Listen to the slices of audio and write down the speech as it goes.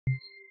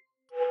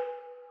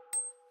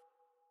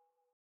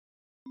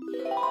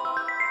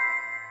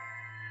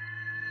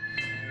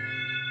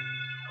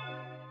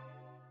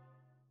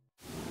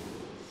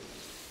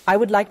I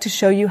would like to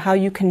show you how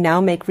you can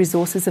now make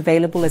resources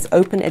available as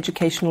open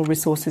educational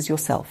resources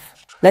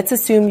yourself. Let's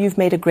assume you've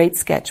made a great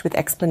sketch with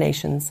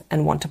explanations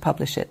and want to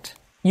publish it.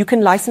 You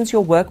can license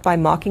your work by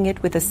marking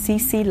it with a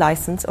CC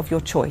license of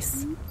your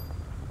choice.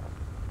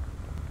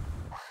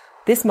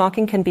 This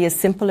marking can be as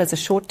simple as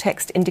a short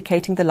text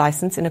indicating the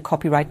license in a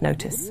copyright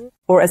notice,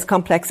 or as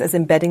complex as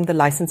embedding the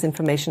license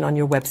information on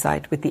your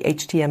website with the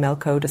HTML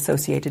code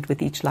associated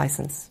with each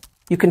license.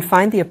 You can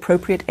find the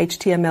appropriate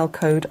HTML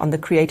code on the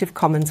Creative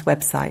Commons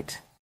website.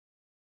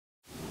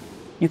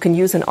 You can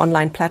use an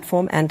online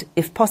platform and,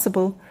 if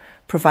possible,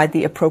 provide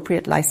the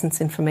appropriate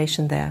license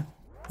information there.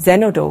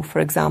 Zenodo,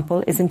 for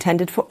example, is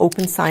intended for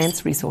open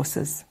science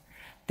resources.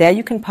 There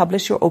you can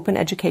publish your open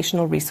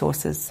educational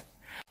resources.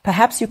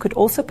 Perhaps you could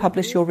also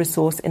publish your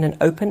resource in an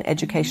open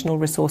educational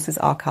resources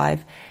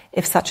archive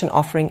if such an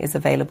offering is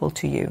available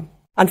to you.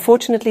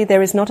 Unfortunately,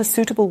 there is not a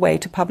suitable way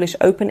to publish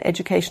open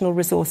educational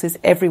resources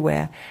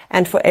everywhere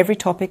and for every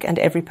topic and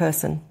every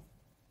person.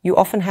 You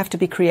often have to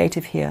be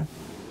creative here.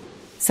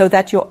 So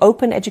that your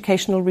open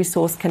educational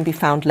resource can be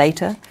found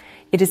later,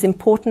 it is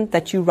important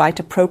that you write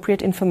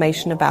appropriate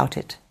information about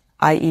it,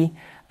 i.e.,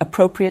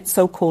 appropriate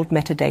so-called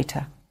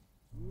metadata.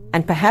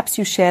 And perhaps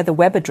you share the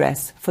web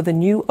address for the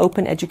new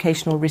open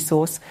educational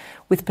resource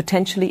with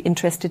potentially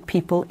interested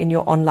people in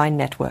your online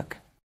network.